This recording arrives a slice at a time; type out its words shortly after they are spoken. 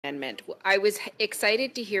amendment. I was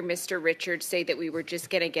excited to hear Mr. Richards say that we were just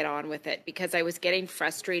going to get on with it because I was getting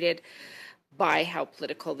frustrated by how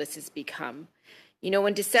political this has become. You know,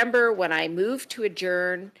 in December, when I moved to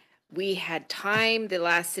adjourn, we had time the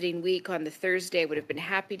last sitting week on the Thursday. I would have been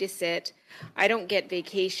happy to sit. I don't get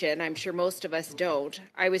vacation. I'm sure most of us don't.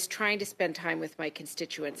 I was trying to spend time with my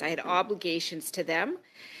constituents. I had obligations to them.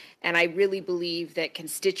 And I really believe that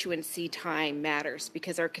constituency time matters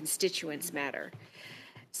because our constituents matter.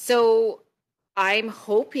 So I'm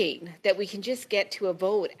hoping that we can just get to a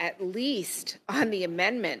vote at least on the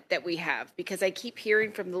amendment that we have, because I keep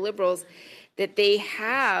hearing from the Liberals that they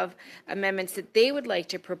have amendments that they would like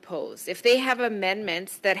to propose. If they have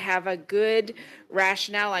amendments that have a good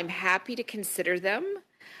rationale, I'm happy to consider them.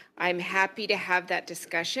 I'm happy to have that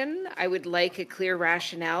discussion. I would like a clear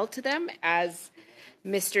rationale to them, as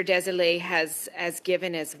Mr. Desilets has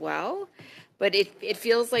given as well. But it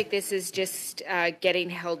feels like this is just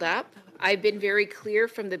getting held up. I've been very clear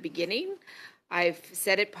from the beginning. I've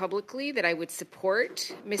said it publicly that I would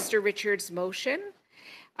support Mr. Richards' motion.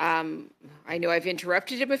 I know I've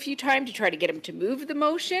interrupted him a few times to try to get him to move the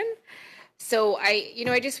motion. So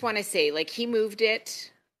I just want to say, like, he moved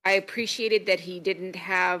it. I appreciated that he didn't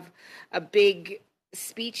have a big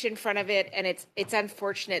speech in front of it, and it's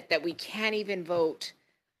unfortunate that we can't even vote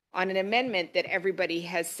on an amendment that everybody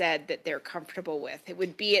has said that they're comfortable with. It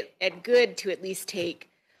would be good to at least take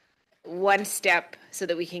one step so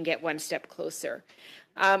that we can get one step closer.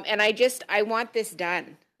 And I want this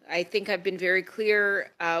done. I think I've been very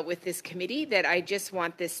clear with this committee that I just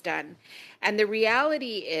want this done. And the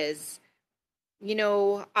reality is, you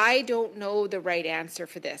know, I don't know the right answer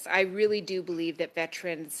for this. I really do believe that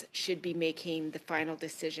veterans should be making the final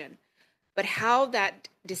decision. But how that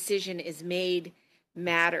decision is made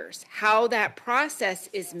matters. How that process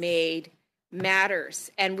is made matters.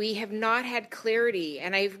 And we have not had clarity.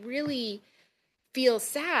 And I really feel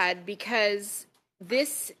sad because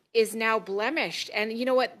this is now blemished. And you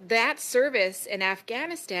know what? That service in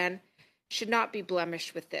Afghanistan should not be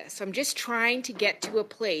blemished with this. So I'm just trying to get to a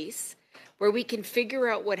place where we can figure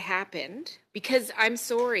out what happened, because I'm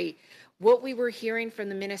sorry, what we were hearing from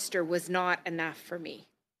the minister was not enough for me.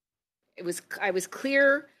 I was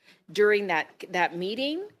clear during that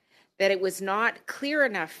meeting that it was not clear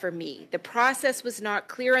enough for me. The process was not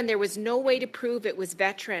clear, and there was no way to prove it was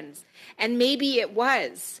veterans. And maybe it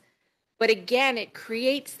was. But again, it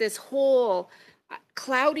creates this whole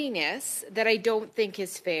cloudiness that I don't think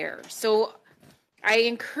is fair. So I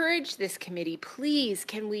encourage this committee, please,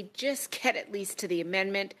 can we just get at least to the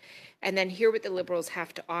amendment and then hear what the Liberals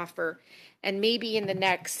have to offer? And maybe in the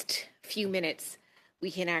next few minutes,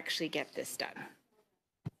 we can actually get this done.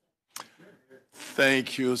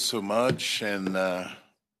 Thank you so much. And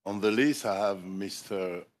on the list, I have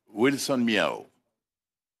Mr. Wilson Miao.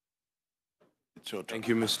 Thank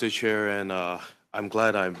you, Mr. Chair. And I'm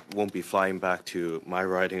glad I won't be flying back to my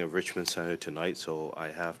riding of Richmond Centre tonight, so I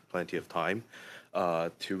have plenty of time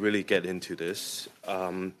to really get into this.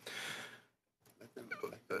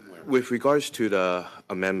 With regards to the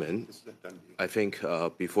amendment, I think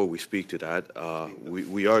before we speak to that,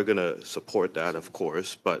 we are going to support that, of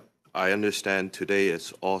course, but I understand today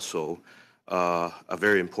is also a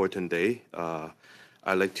very important day.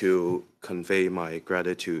 I'd like to convey my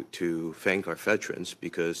gratitude to thank our veterans,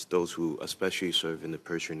 because those who especially served in the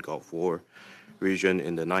Persian Gulf War region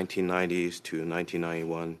in the 1990s to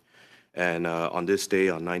 1991. And on this day,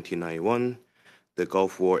 on 1991, the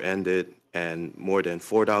Gulf War ended, and more than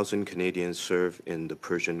 4,000 Canadians served in the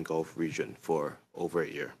Persian Gulf region for over a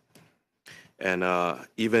year. And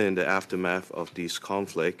even in the aftermath of this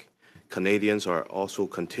conflict, Canadians are also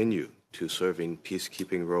continue to serve in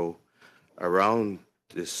peacekeeping role around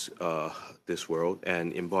this world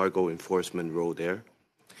and embargo enforcement role there.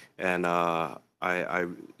 And I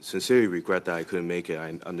sincerely regret that I couldn't make it.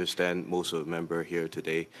 I understand most of the members here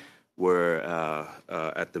today were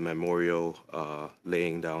at the memorial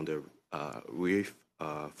laying down the wreath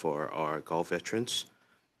for our Gulf veterans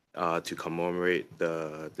to commemorate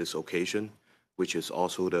this occasion, which is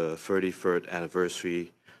also the 33rd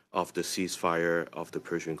anniversary of the ceasefire of the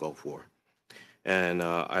Persian Gulf War. And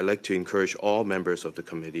I'd like to encourage all members of the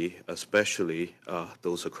committee, especially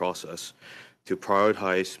those across us, to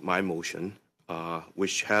prioritize my motion,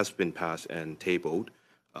 which has been passed and tabled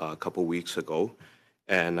a couple weeks ago.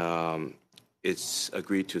 And it's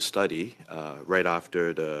agreed to study right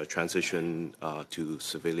after the transition to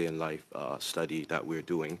civilian life study that we're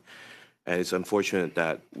doing. And it's unfortunate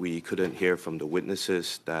that we couldn't hear from the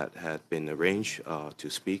witnesses that had been arranged to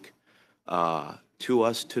speak to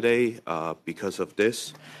us today because of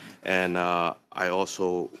this. And I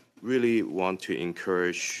also really want to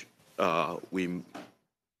encourage we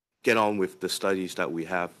get on with the studies that we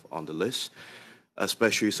have on the list.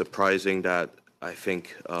 Especially surprising that I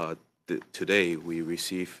think today we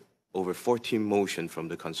received over 14 motions from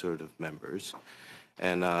the Conservative members,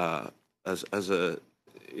 and as a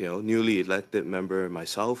newly elected member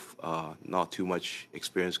myself, not too much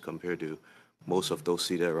experience compared to most of those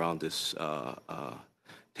seated around this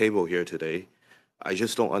table here today. I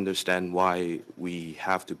just don't understand why we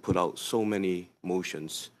have to put out so many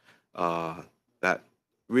motions that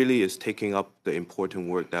really is taking up the important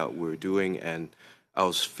work that we're doing. And I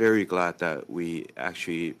was very glad that we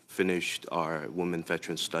actually finished our women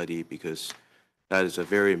veteran study, because that is a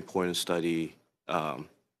very important study that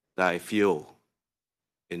I feel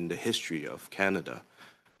in the history of Canada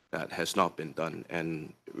that has not been done.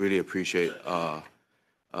 And really appreciate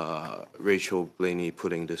Rachel Blaney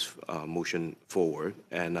putting this motion forward.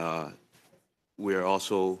 And we're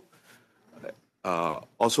also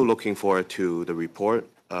looking forward to the report,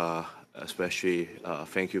 especially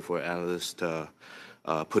thank you for analysts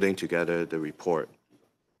putting together the report.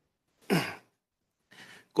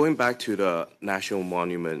 Going back to the National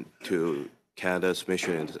Monument to Canada's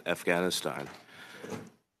mission in Afghanistan,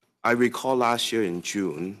 I recall last year in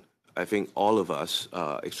June, I think all of us,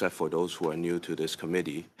 except for those who are new to this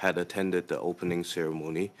committee, had attended the opening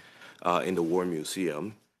ceremony in the War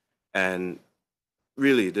Museum. And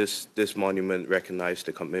really, this monument recognized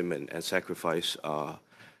the commitment and sacrifice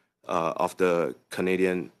of the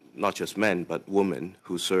Canadian, not just men, but women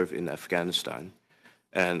who serve in Afghanistan,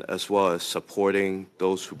 and as well as supporting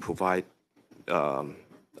those who provide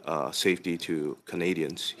safety to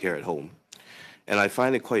Canadians here at home. And I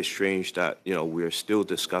find it quite strange that we're still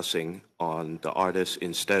discussing on the artists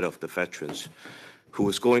instead of the veterans, who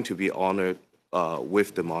is going to be honored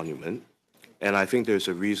with the monument. And I think there's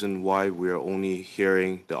a reason why we're only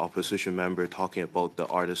hearing the opposition member talking about the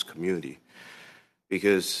artist community.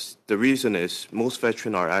 Because the reason is most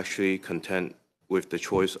veterans are actually content with the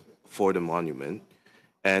choice for the monument,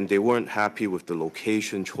 and they weren't happy with the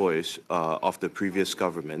location choice of the previous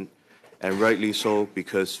government, and rightly so,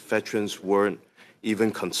 because veterans weren't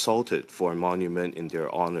even consulted for a monument in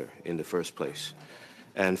their honor in the first place.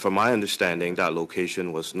 And from my understanding, that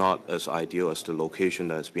location was not as ideal as the location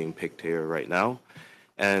that's being picked here right now.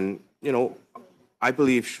 And, I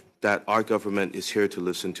believe that our government is here to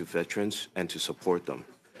listen to veterans and to support them.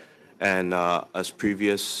 And as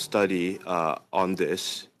previous study on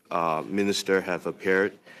this, minister have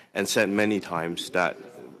appeared and said many times that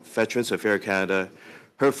Veterans Affairs Canada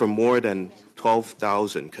heard from more than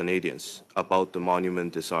 12,000 Canadians about the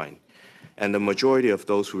monument design. And the majority of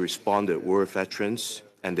those who responded were veterans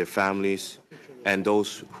and their families and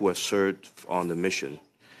those who have served on the mission.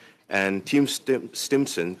 And Team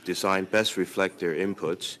Stimson design best reflect their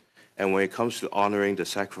inputs. And when it comes to honoring the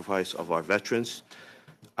sacrifice of our veterans,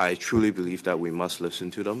 I truly believe that we must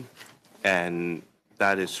listen to them. And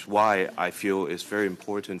that is why I feel it's very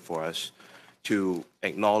important for us to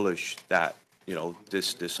acknowledge that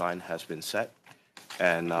this design has been set,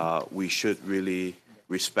 and we should really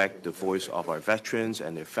respect the voice of our veterans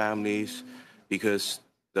and their families, because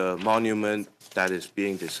the monument that is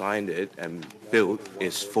being designed and built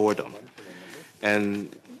is for them.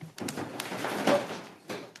 And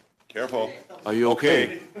Careful. are you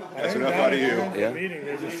okay? That's enough out of you. Yeah. Meeting,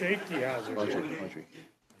 there's a safety hazard. Audrey.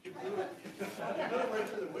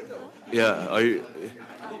 Yeah, are you?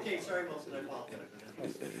 Okay, sorry, Wilson, I apologize.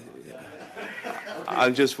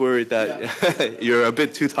 I'm just worried that you're a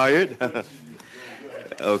bit too tired.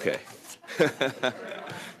 Okay.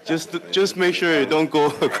 Just make sure you don't go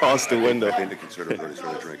across the window. I think the Conservative Party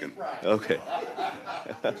started drinking. Okay.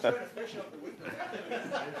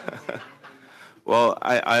 Well,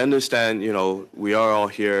 I understand, we are all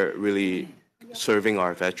here really serving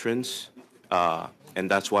our veterans, and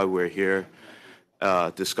that's why we're here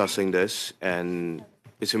discussing this. And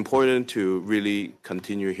it's important to really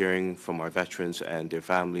continue hearing from our veterans and their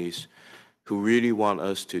families who really want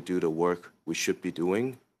us to do the work we should be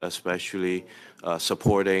doing, especially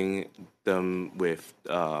supporting them with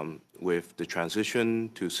the transition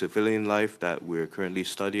to civilian life that we're currently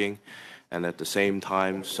studying, and at the same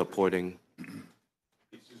time supporting.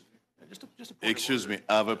 Excuse me,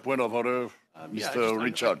 I have a point of order, Mr.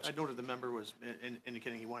 Richard. I noted the member was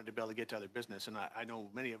indicating he wanted to be able to get to other business, and I know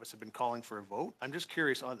many of us have been calling for a vote. I'm just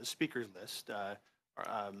curious, on the speakers list, are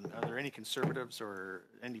there any Conservatives or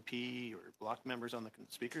NDP or Bloc members on the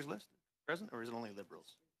speakers list present, or is it only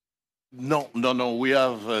Liberals? No, we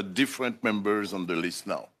have different members on the list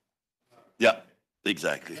now. Yeah.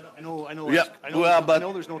 Exactly. I know, Yeah, well, but- I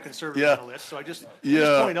know there's no conservative yeah. on the list, so I just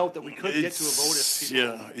Yeah. point out that we could get to a vote if It's- people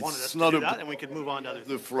yeah, wanted it's us to not do a- that, and we could move on to other The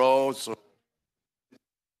things. floor, so.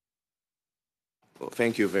 Well,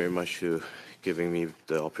 thank you very much for giving me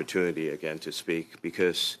the opportunity again to speak,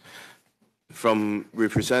 because from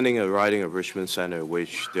representing a riding of Richmond Center,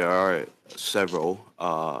 which there are several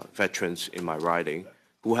veterans in my riding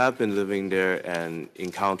who have been living there and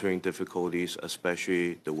encountering difficulties,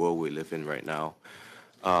 especially the world we live in right now.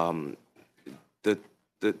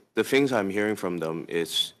 The things I'm hearing from them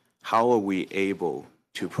is, how are we able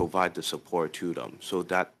to provide the support to them so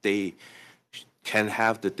that they can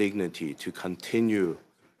have the dignity to continue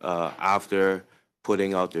after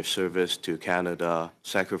putting out their service to Canada,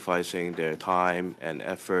 sacrificing their time and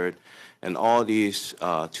effort and all these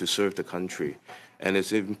to serve the country. And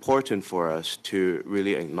it's important for us to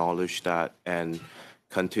really acknowledge that and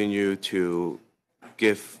continue to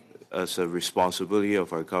give us a responsibility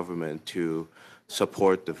of our government to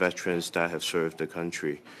support the veterans that have served the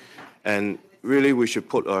country. And really, we should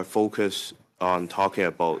put our focus on talking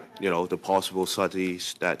about, the possible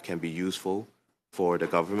studies that can be useful for the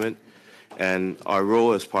government. And our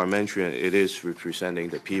role as parliamentarian, it is representing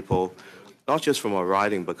the people, not just from our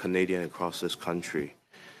riding, but Canadian across this country.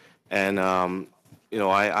 And,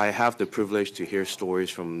 I have the privilege to hear stories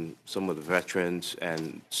from some of the veterans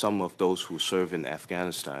and some of those who serve in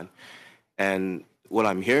Afghanistan. And what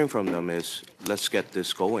I'm hearing from them is, let's get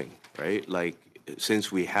this going, right? Like,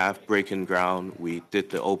 since we have breaking ground, we did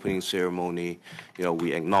the opening ceremony,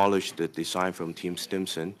 we acknowledged the design from Team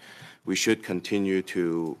Stimson. We should continue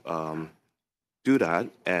to do that.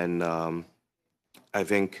 And I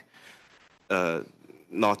think,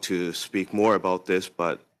 not to speak more about this,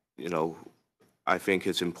 but, I think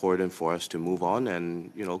it's important for us to move on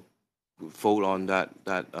and, vote on that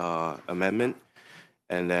amendment.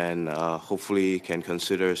 And then hopefully can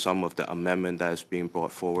consider some of the amendment that is being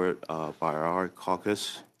brought forward by our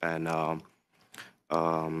caucus. And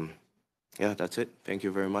yeah, that's it. Thank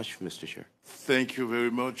you very much, Mr. Chair. Thank you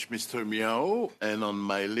very much, Mr. Miao. And on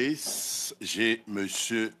my list, j'ai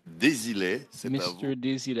Monsieur Désilet. C'est à vous. Mr.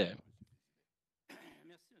 Désilet.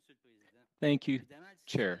 Thank you,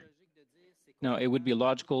 Chair. Now, it would be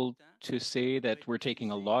logical to say that we're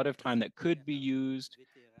taking a lot of time that could be used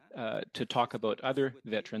to talk about other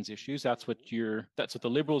veterans issues. That's what the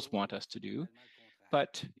Liberals want us to do,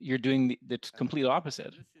 but you're doing the complete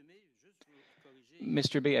opposite.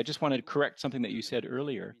 Mr. Bay, I just wanted to correct something that you said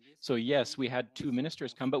earlier. So yes, we had 2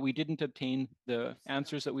 ministers come, but we didn't obtain the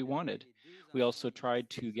answers that we wanted. We also tried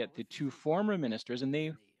to get the 2 former ministers, and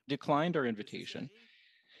they declined our invitation.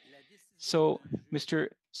 So, Mr.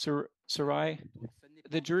 Sarai,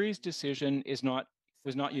 the jury's decision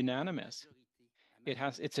was not unanimous.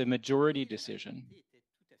 It's a majority decision.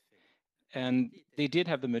 And they did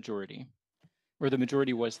have the majority, or the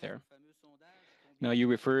majority was there. Now, you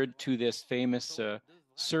referred to this famous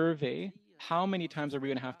survey. How many times are we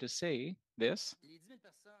going to have to say this?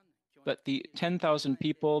 But the 10,000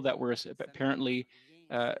 people that were apparently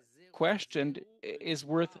questioned is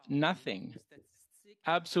worth nothing.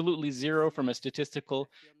 Absolutely zero from a statistical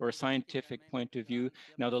or a scientific point of view.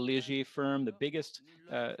 Now, the Léger firm, the biggest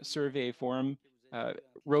survey firm,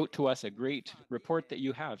 wrote to us a great report that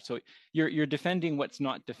you have. So you're defending what's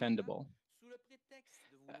not defendable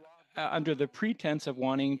under the pretense of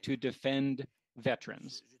wanting to defend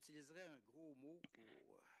veterans.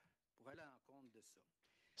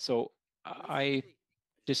 So I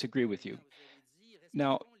disagree with you.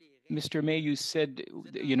 Now, Mr. May, you said,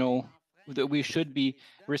 that we should be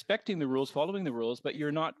respecting the rules, following the rules, but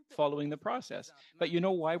you're not following the process. But you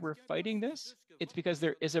know why we're fighting this? It's because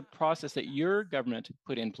there is a process that your government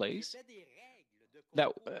put in place,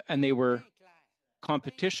 and they were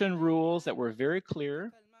competition rules that were very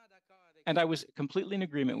clear, and I was completely in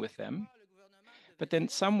agreement with them. But then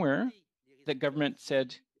somewhere, the government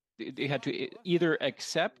said they had to either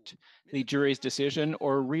accept the jury's decision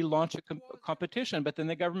or relaunch a competition. But then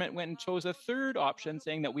the government went and chose a third option,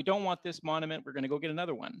 saying that we don't want this monument, we're going to go get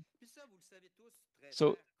another one.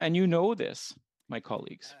 So, and you know this, my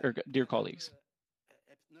colleagues, or dear colleagues.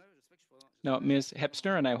 Now, Ms.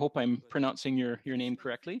 Hepsner, and I hope I'm pronouncing your name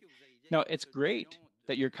correctly. Now, it's great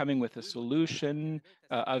that you're coming with a solution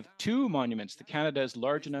of 2 monuments. The Canada is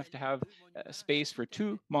large enough to have space for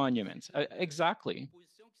 2 monuments. Exactly.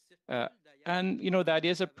 And, that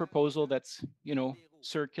is a proposal that's,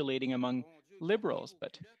 circulating among Liberals.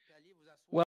 But